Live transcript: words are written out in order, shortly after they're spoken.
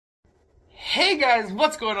Hey guys,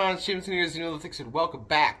 what's going on? It's James and welcome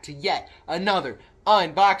back to yet another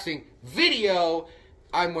unboxing video.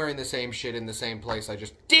 I'm wearing the same shit in the same place.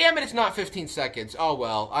 Damn it, it's not 15 seconds. Oh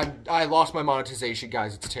well, I lost my monetization,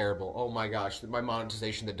 guys. It's terrible. Oh my gosh, my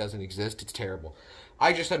monetization that doesn't exist. It's terrible.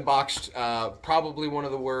 I just unboxed probably one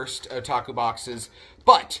of the worst otaku boxes,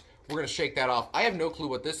 but we're going to shake that off. I have no clue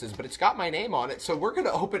what this is, but it's got my name on it, so we're going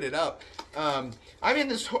to open it up. I'm in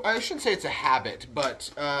this, I shouldn't say it's a habit,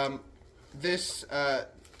 but there's a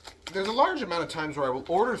large amount of times where I will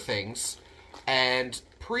order things and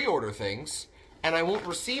pre-order things, and I won't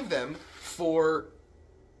receive them for,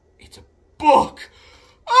 it's a book,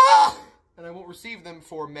 and I won't receive them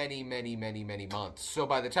for many, many, many, many months. So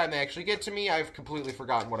by the time they actually get to me, I've completely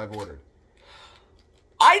forgotten what I've ordered.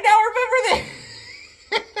 I now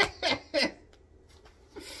remember this!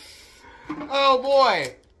 Oh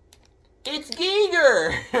boy, it's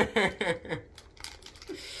Geega!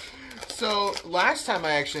 So, last time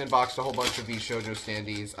I actually unboxed a whole bunch of VShojo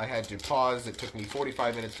standees, I had to pause. It took me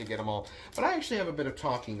 45 minutes to get them all. But I actually have a bit of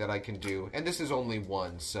talking that I can do. And this is only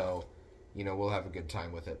one, so, you know, we'll have a good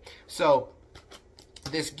time with it. So,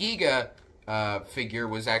 this Geega figure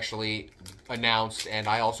was actually announced, and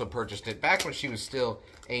I also purchased it back when she was still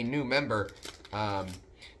a new member. Now,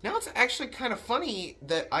 it's actually kind of funny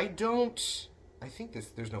that I think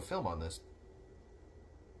there's no film on this.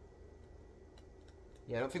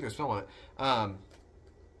 Yeah, I don't think there's film on it.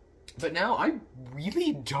 But now I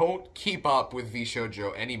really don't keep up with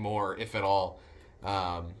VShojo anymore, if at all.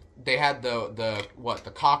 They had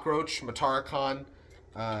the cockroach, Matara-kan.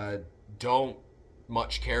 Don't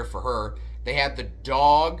much care for her. They had the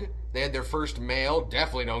dog. They had their first male.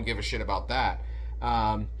 Definitely don't give a shit about that.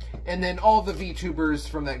 And then all the VTubers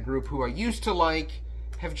from that group who I used to like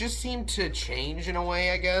have just seemed to change in a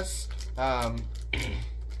way, I guess.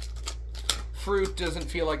 Fruit doesn't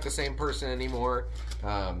feel like the same person anymore.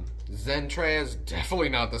 Zentrea is definitely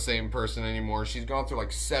not the same person anymore. She's gone through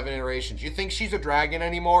like 7 iterations. You think she's a dragon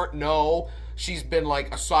anymore? No. She's been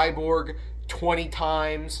like a cyborg 20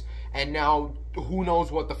 times, and now who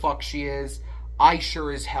knows what the fuck she is. I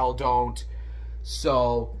sure as hell don't.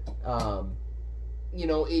 So, you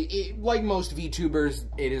know, like most VTubers,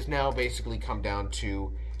 it has now basically come down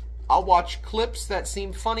to, I'll watch clips that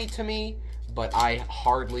seem funny to me, but I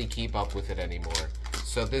hardly keep up with it anymore.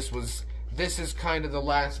 So this is kind of the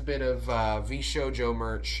last bit of VShojo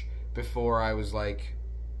merch before I was like,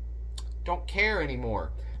 don't care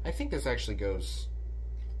anymore. I think this actually goes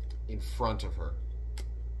in front of her.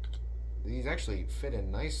 These actually fit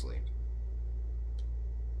in nicely.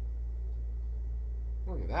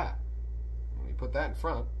 Look at that. Let me put that in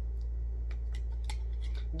front.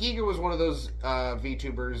 Geega was one of those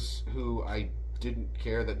VTubers who I didn't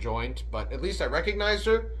care that joined, but at least I recognized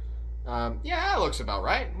her. Yeah, that looks about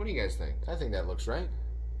right. What do you guys think? I think that looks right.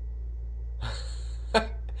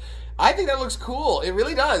 I think that looks cool. It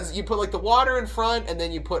really does. You put like the water in front, and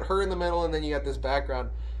then you put her in the middle, and then you got this background.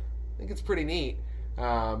 I think it's pretty neat.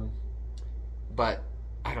 But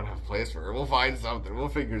I don't have a place for her. We'll find something. We'll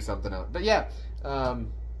figure something out. But yeah,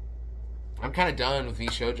 I'm kind of done with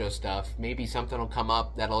VShojo stuff. Maybe something will come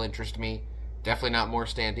up that'll interest me. Definitely not more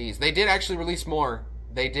standees. They did actually release more.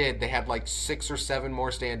 They did. They had like 6 or 7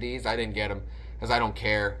 more standees. I didn't get them because I don't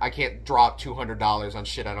care. I can't drop $200 on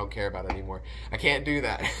shit I don't care about anymore. I can't do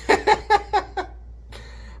that.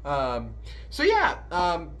 So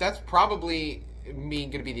yeah, that's probably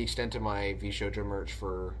going to be the extent of my VShojo merch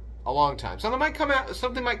for a long time. Something might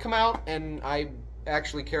come out, and I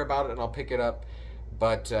actually care about it, and I'll pick it up.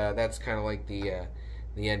 But that's kind of like the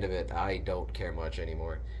end of it. I don't care much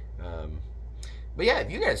anymore. But yeah,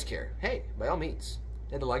 if you guys care, hey, by all means,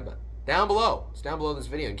 hit the like button. Down below. It's down below this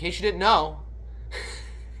video. In case you didn't know,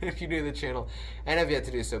 if you're new to the channel and have yet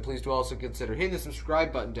to do so, please do also consider hitting the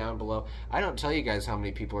subscribe button down below. I don't tell you guys how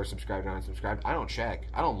many people are subscribed or unsubscribed. I don't check.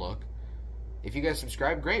 I don't look. If you guys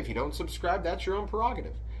subscribe, great. If you don't subscribe, that's your own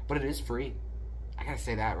prerogative. But it is free. I gotta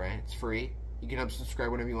say that, right? It's free. You can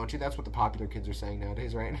unsubscribe whenever you want to. That's what the popular kids are saying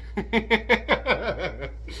nowadays, right?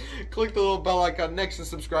 Click the little bell icon next to the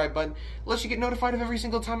subscribe button. Unless you get notified of every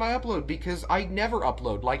single time I upload, because I never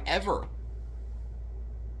upload, like ever.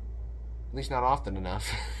 At least not often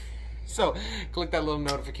enough. So, click that little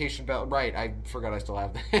notification bell. Right, I forgot I still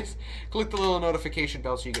have this. Click the little notification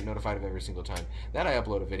bell so you get notified of every single time that I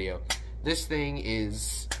upload a video. This thing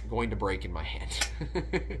is going to break in my hand.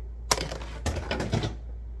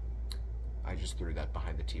 I just threw that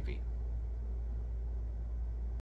behind the TV.